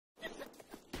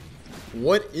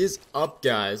What is up,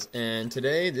 guys? And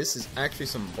today this is actually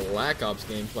some Black Ops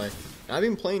gameplay. And I've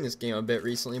been playing this game a bit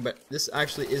recently, but this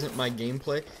actually isn't my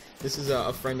gameplay. This is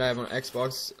a friend I have on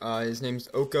Xbox. His name's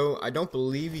Oko. I don't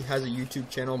believe he has a YouTube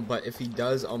channel, but if he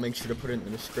does, I'll make sure to put it in the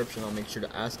description. I'll make sure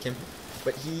to ask him.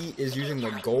 But he is using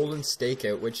the golden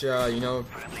Stakeout, which, you know,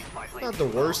 not the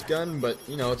worst gun, but,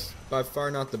 you know, it's by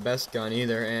far not the best gun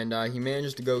either. And he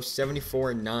managed to go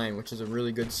 74-9, which is a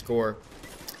really good score.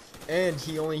 And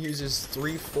he only uses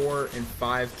 3, 4, and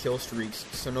 5 kill streaks.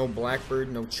 So no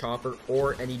Blackbird, no Chopper,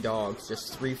 or any dogs.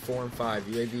 Just 3, 4, and 5.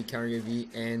 UAV, counter UAV,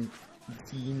 and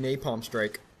the Napalm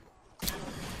Strike.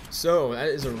 So that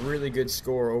is a really good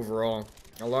score overall.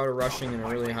 A lot of rushing and a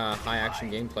really high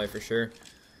action gameplay for sure.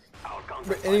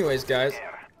 But anyways, guys,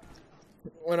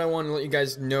 what I want to let you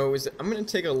guys know is that I'm going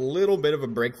to take a little bit of a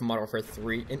break from Modern Warfare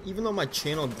 3. And even though my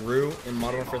channel grew in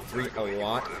Modern Warfare 3 a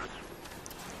lot,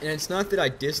 and it's not that I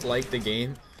dislike the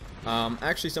game.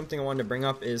 Actually, something I wanted to bring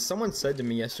up is someone said to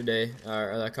me yesterday,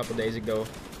 or a couple days ago,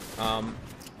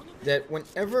 that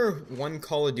whenever one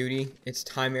Call of Duty, its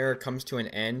time era comes to an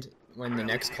end, when the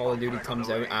next Call of Duty comes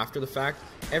out after the fact,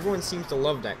 everyone seems to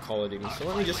love that Call of Duty. So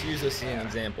let me just use this as an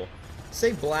example.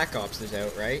 Say Black Ops is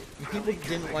out, right? And people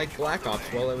didn't like Black Ops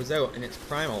while it was out in its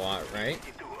prime a lot, right?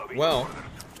 Well,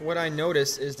 what I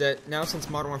noticed is that now since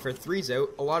Modern Warfare 3 is out,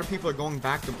 a lot of people are going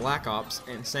back to Black Ops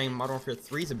and saying Modern Warfare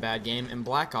 3 is a bad game and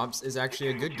Black Ops is actually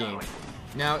a good game.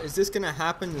 Now, is this going to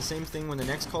happen the same thing when the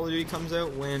next Call of Duty comes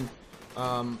out, when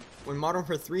Modern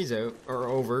Warfare 3 is out, or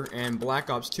over, and Black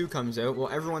Ops 2 comes out? Will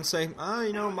everyone say,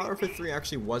 you know, Modern Warfare 3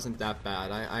 actually wasn't that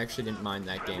bad, I actually didn't mind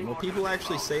that game? Will people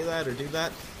actually say that or do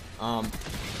that?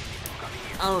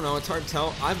 I don't know, it's hard to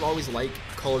tell. I've always liked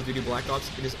Call of Duty Black Ops.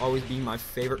 It has always been my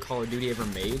favorite Call of Duty ever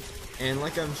made. And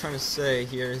like I'm trying to say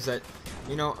here is that,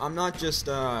 you know, I'm not just,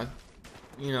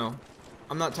 you know,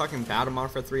 I'm not talking bad about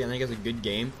Modern Warfare 3. I think it's a good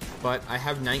game. But I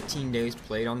have 19 days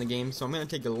played on the game, so I'm going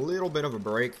to take a little bit of a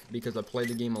break because I played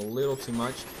the game a little too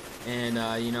much. And,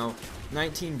 you know,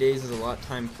 19 days is a lot of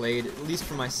time played, at least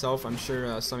for myself. I'm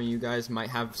sure some of you guys might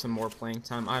have some more playing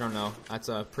time. I don't know. That's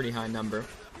a pretty high number.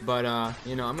 But,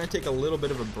 you know, I'm going to take a little bit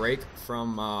of a break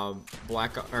from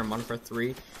Modern Warfare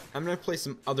 3. I'm going to play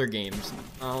some other games.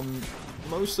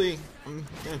 Mostly, I'm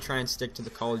going to try and stick to the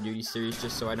Call of Duty series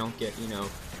just so I don't get, you know,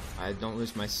 I don't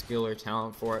lose my skill or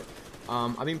talent for it.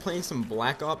 I've been playing some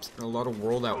Black Ops and a lot of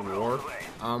World at War.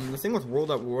 The thing with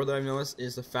World at War that I've noticed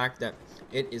is the fact that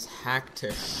it is hacked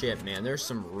to shit, man. There's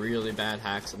some really bad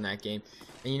hacks in that game.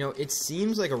 And, you know, it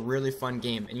seems like a really fun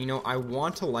game. And, you know, I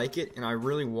want to like it and I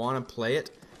really want to play it.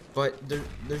 But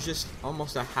there's just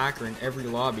almost a hacker in every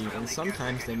lobby, and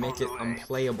sometimes they make it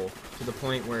unplayable to the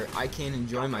point where I can't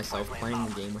enjoy myself playing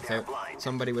the game without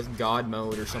somebody with God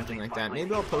mode or something like that.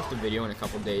 Maybe I'll post a video in a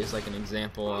couple days, like an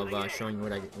example of showing you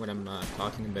what I'm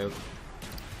talking about.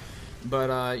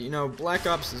 But, you know, Black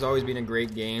Ops has always been a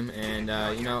great game, and,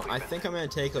 you know, I think I'm going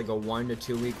to take like a 1 to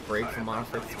 2 week break from Modern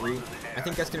Warfare 3. I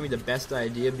think that's going to be the best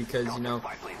idea because, you know,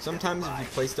 sometimes if you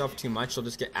play stuff too much, you'll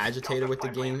just get agitated with the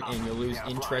game and you'll lose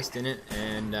interest in it,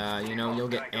 and, you know, you'll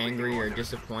get angry or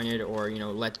disappointed or, you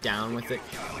know, let down with it.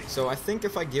 So I think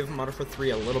if I give Modern Warfare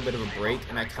 3 a little bit of a break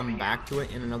and I come back to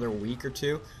it in another week or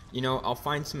two, you know, I'll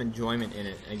find some enjoyment in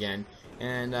it again.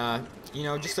 And, you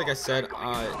know, just like I said,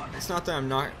 it's not that I'm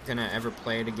not going to ever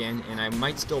play it again, and I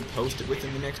might still post it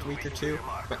within the next week or two,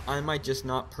 but I might just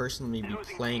not personally be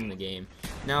playing the game.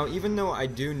 Now, even though I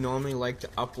do normally like to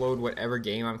upload whatever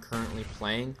game I'm currently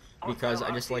playing, because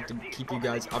I just like to keep you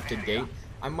guys up to date,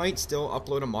 I might still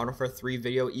upload a Modern Warfare 3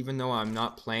 video even though I'm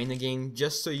not playing the game,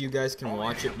 just so you guys can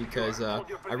watch it, because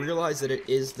I realize that it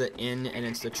is the in and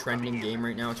it's the trending game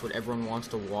right now. It's what everyone wants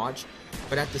to watch.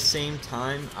 But at the same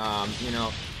time, you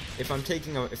know, if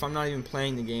I'm not even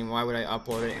playing the game, why would I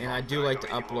upload it? And I do like to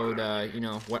upload, you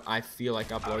know, what I feel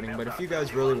like uploading. But if you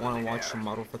guys really want to watch some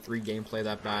Modern Warfare 3 gameplay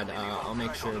that bad, I'll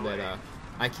make sure that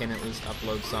I can at least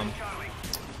upload some.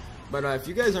 But if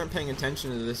you guys aren't paying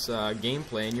attention to this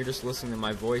gameplay and you're just listening to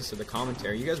my voice or the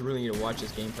commentary, you guys really need to watch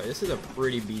this gameplay. This is a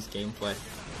pretty beast gameplay.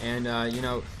 And, you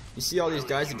know, you see all these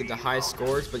guys that get the high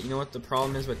scores, but you know what the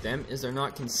problem is with them? Is they're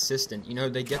not consistent. You know,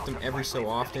 they get them every so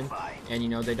often, and, you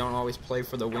know, they don't always play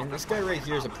for the win. This guy right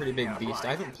here is a pretty big beast. I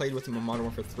haven't played with him in Modern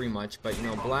Warfare 3 much, but, you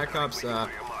know, Black Ops,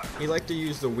 he liked to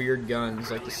use the weird guns,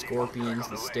 like the Scorpions,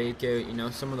 the Stakeout, you know,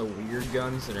 some of the weird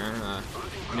guns that are,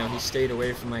 you know, he stayed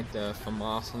away from, like, the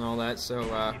FAMAS and all that, so,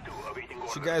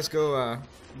 you guys go,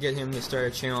 get him to start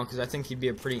a channel, because I think he'd be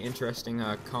a pretty interesting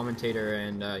commentator,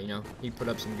 and you know, he'd put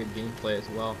up some good gameplay as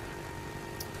well.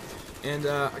 And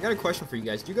I got a question for you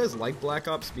guys. Do you guys like Black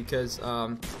Ops? Because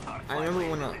I remember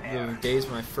when the days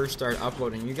when I first started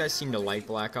uploading, you guys seemed to like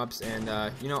Black Ops,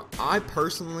 and you know, I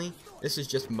personally, this is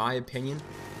just my opinion,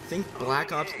 think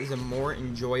Black Ops is a more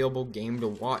enjoyable game to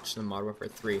watch than Modern Warfare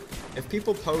 3. If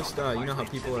people post, you know how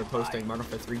people are posting Modern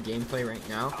Warfare 3 gameplay right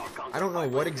now, I don't know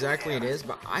what exactly it is,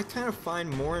 but I kind of find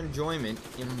more enjoyment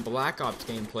in Black Ops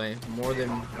gameplay more than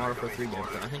Modern Warfare 3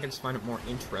 gameplay. I think I just find it more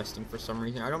interesting for some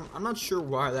reason. I'm not sure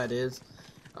why that is.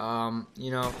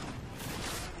 You know,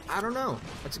 I don't know.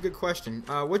 That's a good question.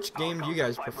 Which game do you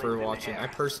guys prefer watching? I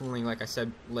personally, like I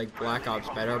said, like Black Ops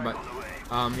better, but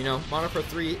you know, Modern Warfare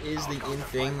 3 is the in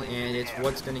thing, and it's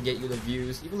what's going to get you the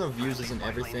views, even though views isn't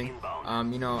everything.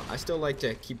 You know, I still like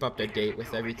to keep up to date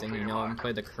with everything, you know, and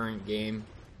play the current game,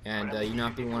 and you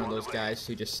not be one of those guys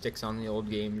who just sticks on the old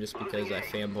game just because I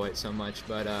fanboy it so much.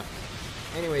 But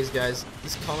anyways, guys,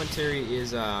 this commentary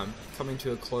is coming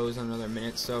to a close in another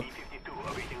minute, so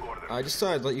I just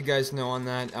thought I'd let you guys know on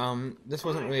that. This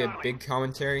wasn't really a big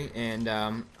commentary, and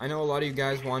I know a lot of you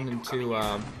guys wanted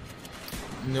to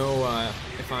know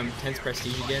if I'm 10th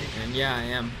Prestige again, and yeah, I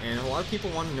am. And a lot of people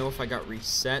want to know if I got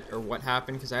reset or what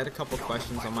happened, because I had a couple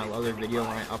questions on my other video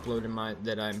when I uploaded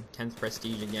that I'm 10th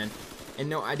Prestige again. And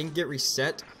no, I didn't get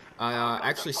reset. I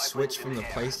actually switched from the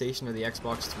PlayStation to the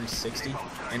Xbox 360,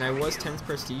 and I was 10th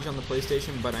Prestige on the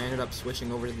PlayStation, but I ended up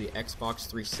switching over to the Xbox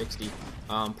 360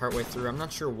 partway through. I'm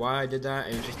not sure why I did that.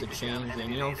 It was just a change,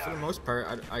 and you know, for the most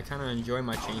part, I kind of enjoy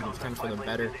my change. It's kind of for the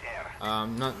better.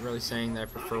 I'm not really saying that I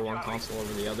prefer one console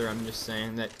over the other. I'm just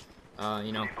saying that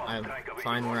you know, I'm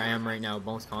fine where I am right now.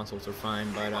 Both consoles are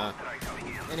fine, but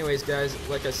anyways, guys,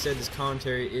 like I said, this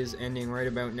commentary is ending right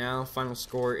about now. Final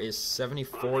score is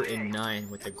 74-9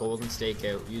 with the golden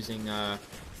stakeout, using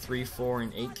 3, 4,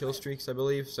 and 8 kill streaks, I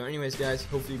believe. So anyways, guys,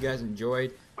 hopefully you guys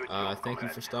enjoyed. Thank you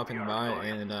for stopping by,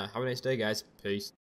 and have a nice day, guys. Peace.